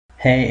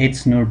Hey,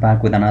 it's Noor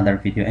back with another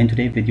video. In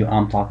today's video,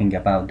 I'm talking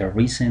about the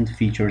recent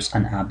features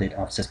and update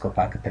of Cisco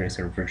Packet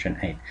Tracer version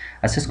 8.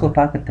 A Cisco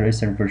Packet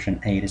Tracer version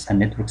 8 is a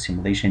network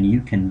simulation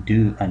you can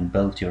do and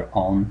build your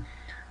own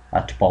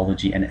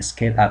topology and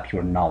scale up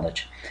your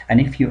knowledge. And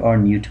if you are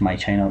new to my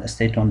channel,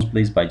 stay tuned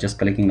please by just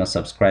clicking the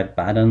subscribe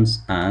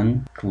buttons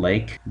and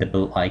click the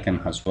bell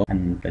icon as well.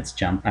 And let's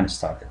jump and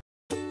start it.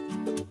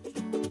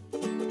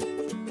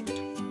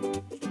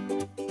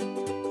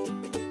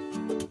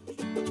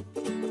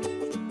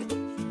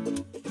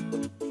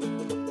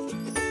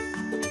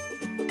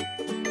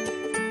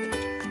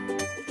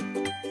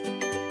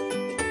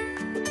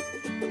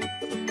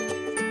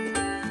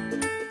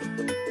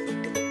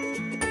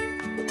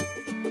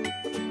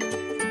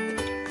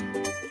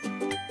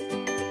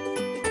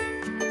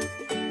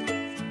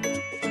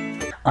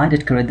 I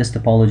did create this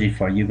topology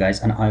for you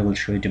guys, and I will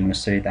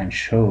demonstrate and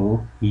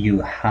show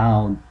you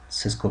how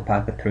Cisco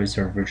Packet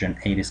Tracer version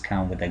 8 is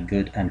come with a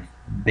good and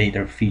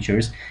better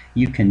features.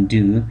 You can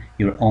do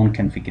your own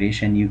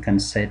configuration, you can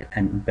set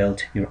and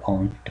build your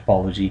own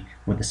topology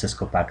with the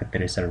Cisco Packet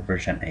Tracer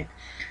version 8.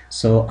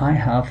 So I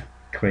have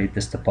created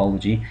this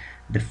topology.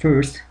 The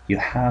first, you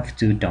have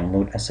to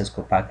download a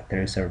Cisco Packet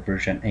Tracer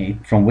version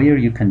 8. From where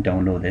you can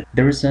download it,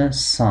 there is a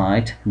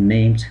site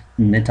named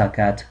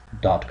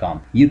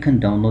netacat.com. You can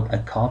download a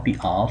copy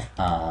of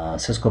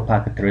Cisco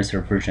Packet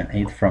Tracer version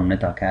 8 from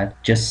Netacat.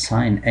 Just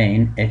sign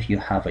in if you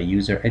have a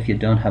user. If you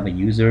don't have a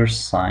user,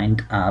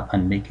 sign up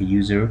and make a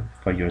user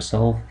for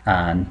yourself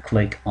and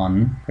click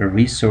on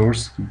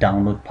resource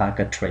download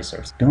packet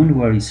tracers. Don't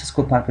worry,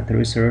 Cisco Packet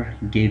Tracer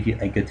gave you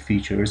a good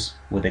features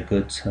with a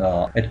good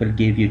it will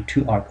give you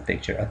two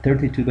architecture, a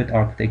 32-bit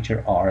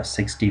architecture or a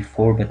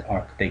 64-bit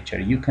architecture.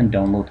 You can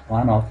download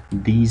one of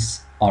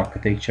these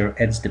architecture.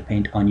 It's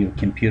depend on your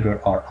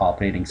computer or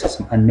operating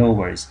system, and no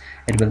worries,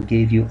 it will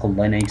give you a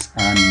Linux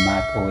and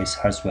Mac OS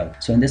as well.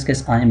 So in this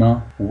case, I'm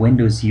a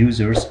Windows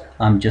users.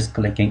 I'm just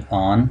clicking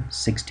on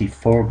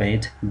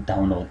 64-bit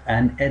download,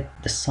 and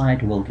the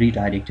site will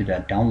redirect to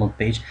the download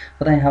page.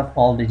 But I have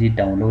already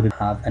downloaded,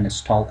 have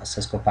installed a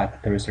Cisco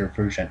Packet Tracer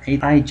version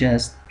 8. I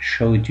just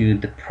showed you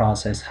the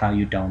process how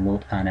you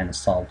download and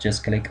install.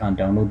 Just click on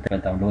download. The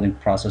downloading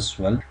process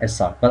will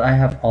start. But I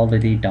have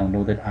already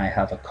downloaded. I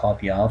have a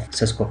copy of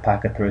Cisco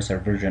Packet Tracer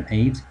version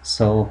 8.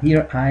 So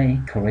here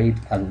I create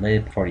a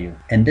lab for you.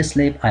 In this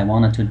lab, I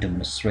wanted to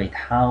demonstrate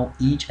how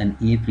each and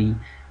every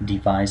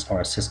device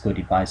or Cisco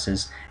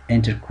devices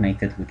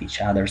interconnected with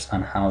each others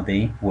and how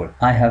they work.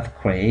 I have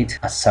created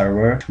a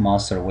server,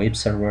 master web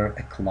server,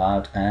 a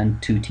cloud,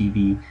 and 2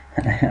 TV,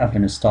 and I have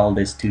installed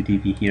this 2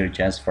 TV here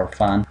just for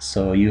fun.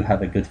 So you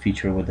have a good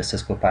feature with the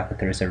Cisco Packet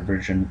Tracer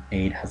version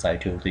 8. As I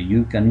told you,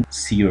 you can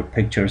see your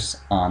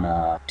pictures on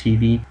a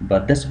TV,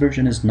 but this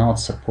version is not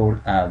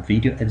support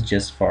video, it's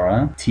just for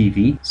a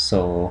TV.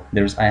 So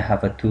I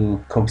have a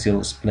 2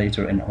 coaxial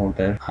splitter in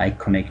order. I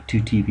connect 2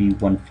 TV,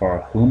 one for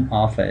home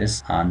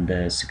office and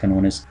the second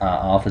one is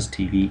office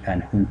TV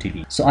and home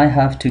TV. So I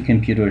have 2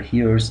 computer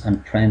here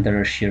and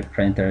printer, shared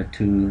printer,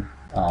 2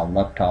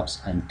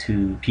 laptops and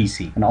 2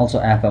 PC, and also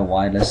I have a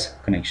wireless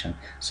connection.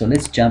 So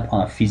let's jump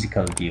on a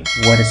physical view.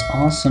 What is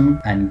awesome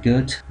and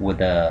good with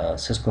the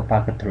Cisco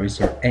Packet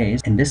Tracer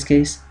is, in this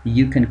case,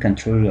 you can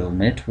control your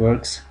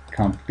networks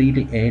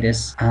completely. It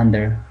is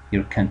under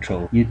your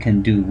control. You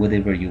can do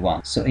whatever you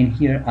want. So in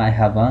here I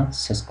have a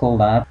Cisco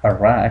lab, a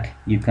rack.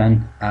 You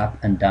can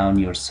up and down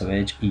your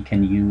switch. You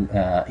can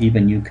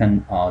even you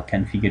can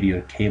configure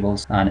your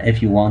cables, and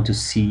if you want to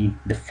see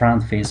the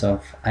front face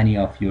of any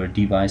of your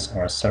device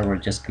or server,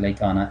 just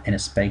click on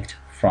inspect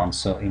front.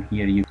 So in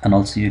here and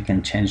also you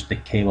can change the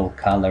cable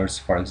colors.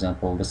 For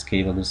example, this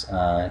cable is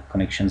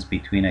connections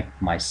between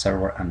my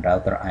server and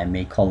router. I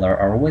make color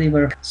or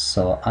whatever.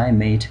 So I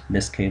made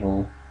this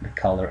cable, the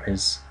color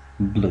is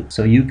blue.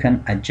 So you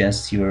can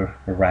adjust your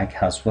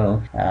rack as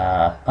well.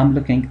 I'm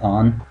looking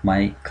on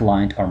my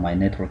client or my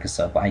network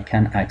itself. I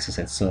can access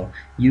it, so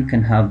you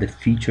can have the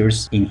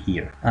features in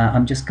here.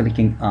 I'm just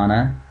clicking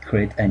on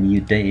create a new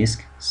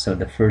disk. So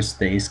the first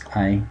disk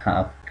I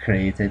have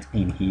created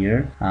in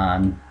here,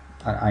 and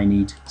I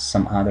need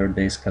some other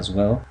disk as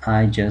well.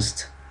 I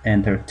just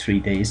enter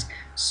 3 disks.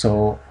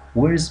 So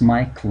where's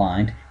my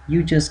client?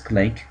 You just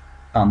click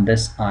on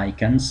this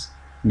icons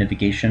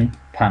navigation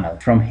panel.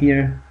 From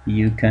here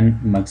you can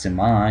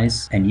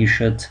maximize, and you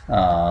should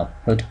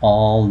put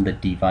all the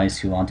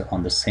device you want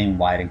on the same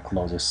wiring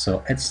closest.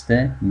 So it's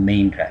the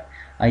main rack.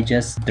 I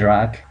just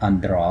drag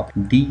and drop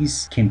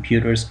these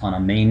computers on a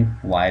main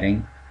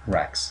wiring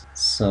racks.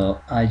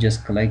 So I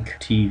just click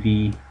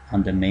TV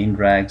on the main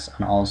racks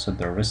and also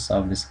the rest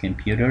of these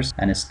computers,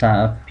 and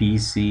staff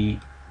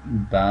PC,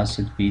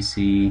 basic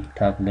PC,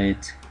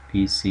 tablet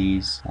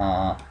PCs,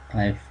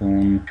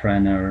 iPhone,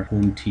 printer,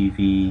 home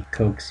TV,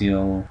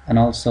 coaxial, and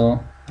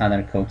also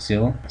other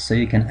coaxial. So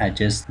you can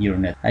adjust your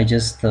net. I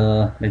just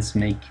let's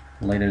make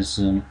later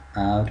zoom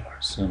out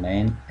or zoom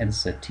in.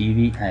 It's a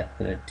TV. I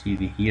put a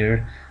TV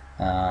here.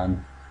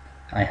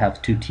 I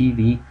have 2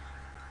 TV.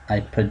 I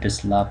put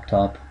this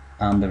laptop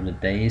under the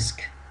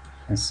desk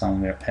and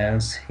somewhere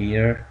else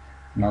here.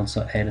 and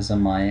also it is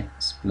my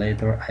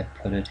splitter, I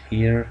put it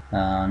here,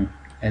 and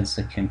it's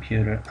a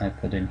computer, I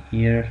put in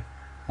here,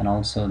 and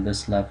also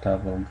this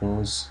laptop will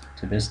goes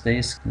to this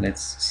disk.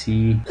 Let's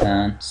see,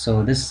 and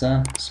so this is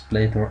a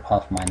splitter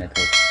of my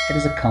network. It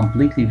is a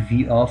completely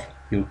view of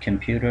your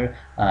computer,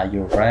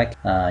 your rack,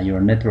 your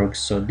network.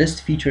 So this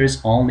feature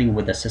is only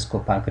with the Cisco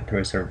Packet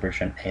Tracer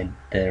version 8.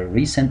 The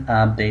recent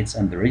updates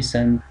and the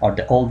recent or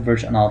the old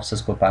version of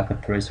Cisco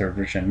Packet Tracer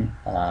version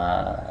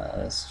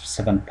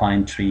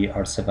 7.3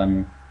 or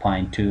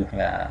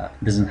 7.2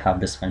 doesn't have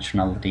this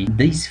functionality.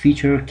 This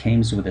feature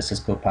comes with the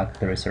Cisco Packet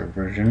Tracer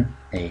version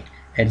 8.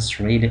 It's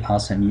really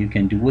awesome. You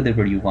can do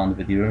whatever you want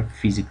with your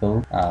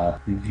physical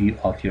view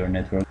of your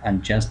network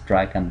and just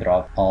drag and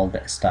drop all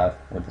the stuff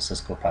with the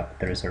Cisco Packet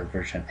Tracer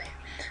version 8.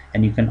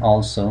 And you can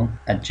also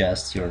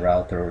adjust your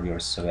router, your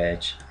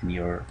switch,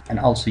 and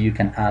also you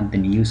can add the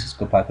new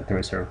Cisco Packet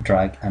Tracer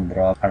drag and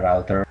drop a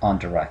router on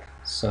the rack.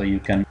 So you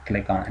can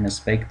click on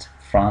inspect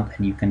front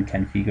and you can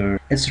configure.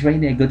 It's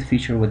really a good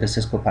feature with the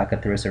Cisco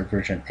Packet Tracer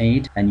version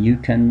 8, and you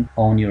can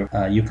own your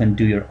you can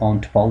do your own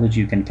topology,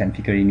 you can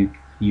configure,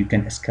 you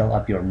can scale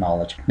up your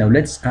knowledge. Now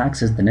let's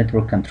access the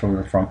network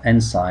controller from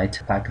inside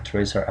Packet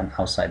Tracer and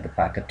outside the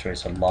Packet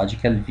Tracer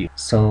logical view.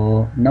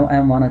 So now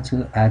I wanted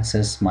to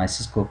access my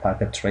Cisco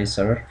Packet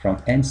Tracer from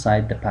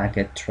inside the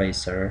Packet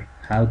Tracer.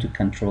 How to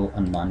control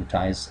and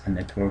monetize a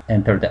network.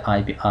 Enter the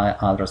IP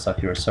address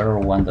of your server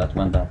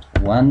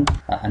 1.1.1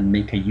 and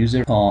make a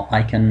user, or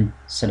I can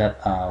set up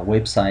a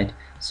website.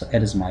 So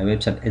it is my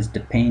website, it's the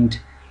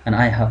paint, and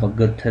I have a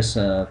good test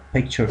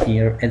picture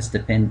here. It's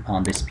depend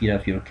on the speed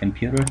of your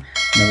computer.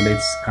 Now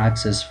let's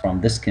access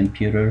from this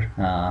computer.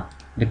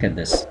 Look at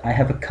this, I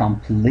have a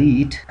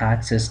complete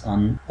access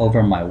on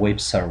over my web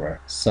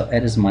server. So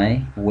it is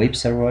my web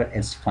server,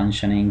 it's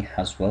functioning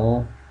as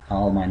well.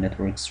 All my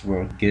networks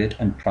work good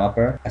and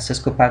proper. A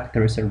Cisco Packet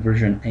Tracer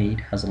version 8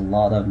 has a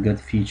lot of good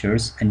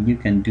features and you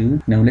can do.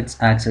 Now let's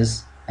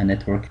access a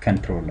network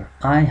controller.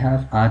 I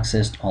have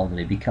accessed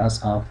already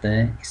because of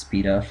the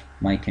speed of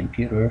my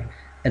computer.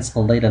 It's a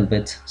little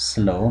bit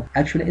slow.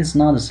 Actually, it's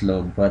not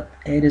slow, but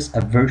it is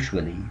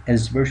virtually.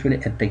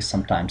 It takes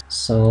some time.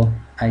 So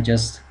I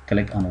just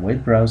click on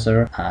web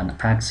browser and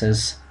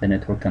access the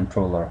network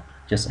controller.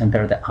 Just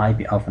enter the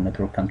IP of a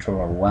network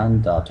controller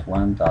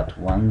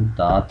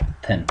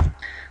 1.1.1.10.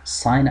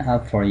 Sign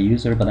up for a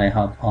user, but I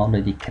have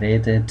already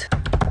created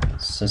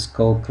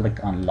Cisco.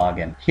 Click on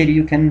login. Here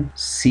you can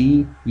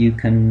see, you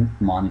can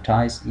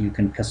monetize, you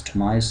can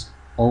customize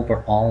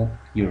over all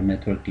your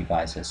network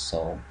devices.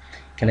 So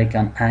click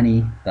on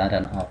any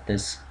button of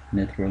this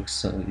network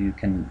so you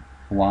can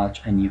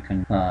watch and you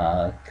can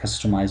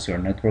customize your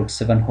network.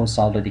 7 hosts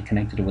already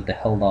connected with the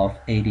health of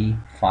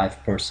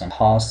 85%.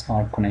 Hosts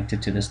are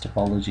connected to this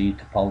topology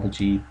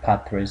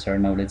path tracer.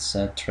 Now let's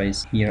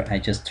trace here. I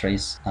just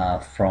trace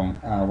from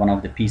one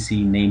of the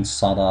PC named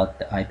SADA,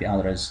 the IP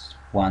address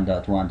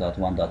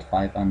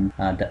 1.1.1.5, and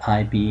the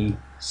IP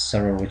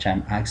server which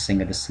I'm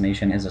accessing a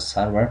destination is a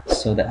server.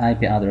 So the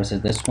IP address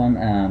is this one,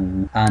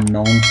 and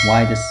unknown.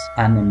 Why this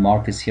unknown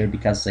mark is here?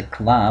 Because the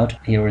cloud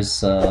here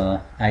is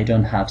I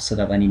don't have set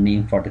up any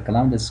name for the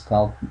cloud. It's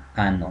called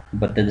unknown,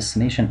 but the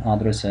destination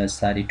address is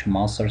set to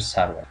master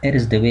server. It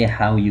is the way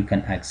how you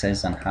can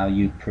access and how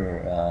you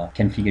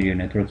configure your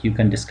network. You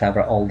can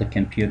discover all the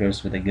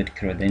computers with a good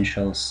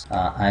credentials,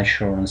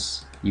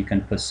 assurance. You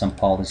can put some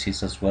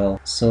policies as well.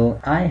 So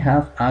I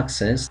have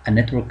access a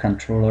network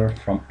controller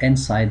from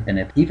inside the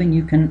net. Even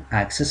you can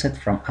access it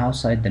from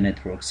outside the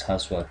networks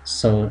as well.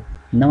 So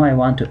now I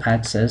want to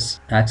access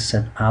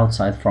it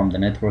outside from the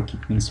network.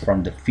 It means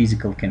from the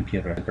physical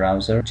computer. The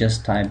browser,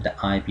 just type the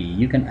IP.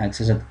 You can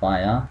access it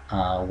via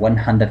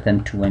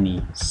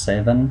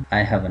 127.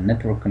 I have a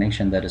network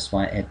connection, that is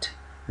why it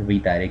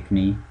redirect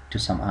me to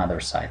some other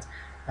site.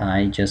 And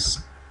I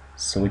just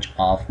switch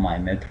off my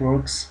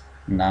networks.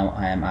 Now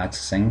I am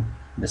accessing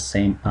the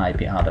same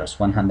IP address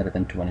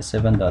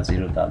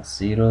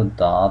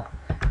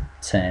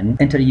 127.0.0.10.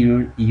 Enter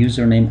your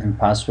username and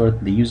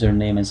password. The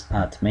username is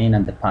admin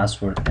and the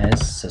password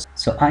is Cisco.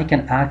 So I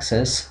can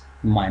access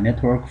my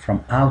network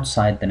from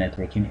outside the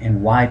network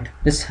in white.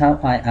 This is how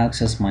I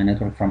access my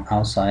network from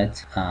outside,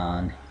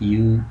 and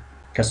you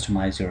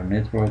customize your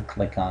network.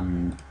 Click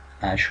on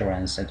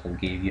assurance. It will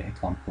give you a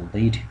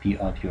complete view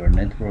of your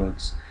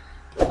networks,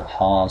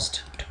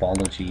 host,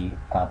 topology,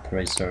 path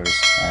tracers,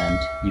 and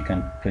you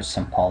can put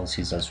some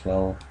policies as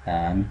well,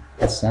 and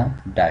it's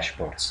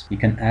dashboards. You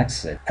can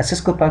access it. A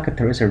Cisco Packet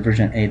Tracer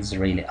version 8 is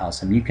really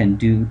awesome. You can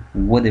do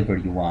whatever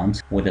you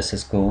want with the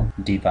Cisco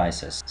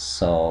devices.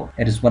 So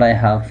it is what I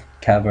have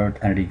covered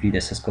and reviewed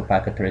the Cisco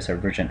Packet Tracer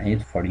version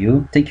 8 for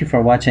you. Thank you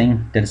for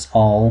watching. That's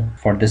all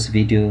for this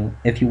video.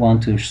 If you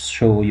want to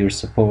show your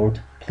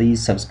support,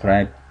 please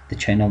subscribe the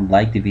channel,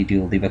 like the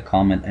video, leave a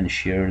comment, and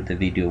share the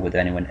video with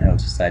anyone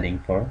else studying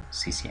for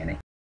CCNA.